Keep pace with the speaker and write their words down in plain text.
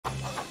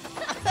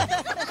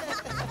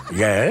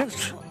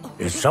Yes?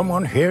 Is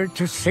someone here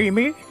to see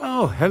me?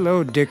 Oh,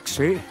 hello,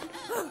 Dixie.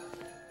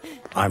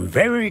 I'm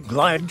very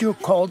glad you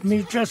called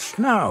me just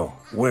now.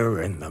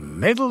 We're in the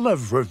middle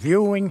of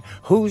reviewing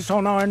who's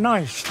on our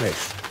nice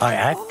list. I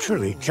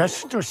actually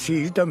just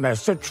received a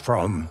message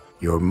from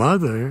your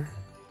mother,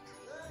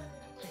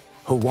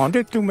 who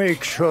wanted to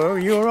make sure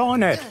you're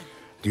on it.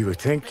 Do you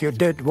think you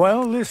did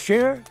well this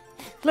year?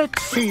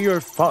 Let's see your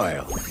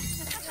file.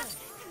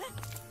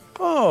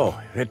 Oh,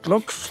 it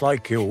looks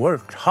like you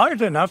worked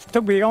hard enough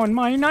to be on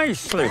my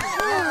nice list.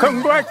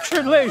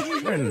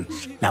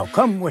 Congratulations! Now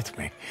come with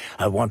me.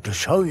 I want to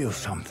show you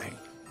something.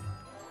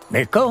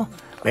 Miko,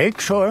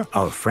 make sure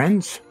our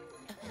friend's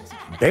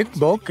big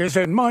book is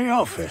in my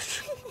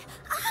office.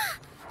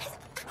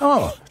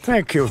 Oh,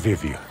 thank you,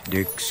 Vivian.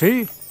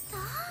 Dixie?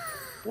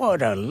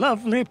 What a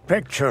lovely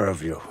picture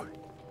of you.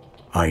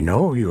 I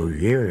know your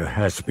year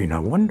has been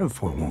a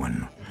wonderful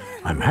one.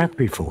 I'm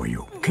happy for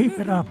you. Keep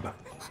it up.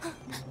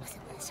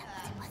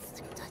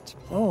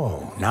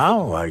 Oh,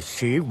 now I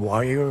see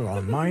why you're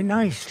on my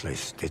nice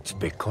list. It's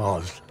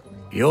because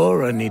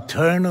you're an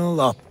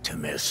eternal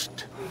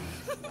optimist.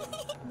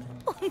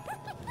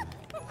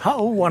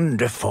 How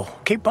wonderful.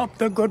 Keep up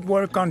the good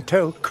work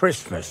until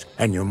Christmas,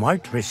 and you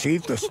might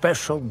receive the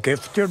special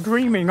gift you're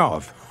dreaming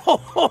of. Ho,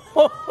 ho,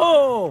 ho,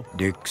 ho!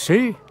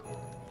 Dixie?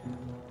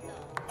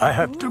 I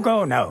have to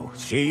go now.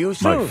 See you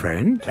soon. My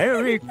friend?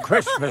 Merry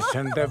Christmas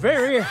and a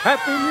very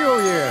Happy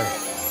New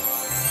Year.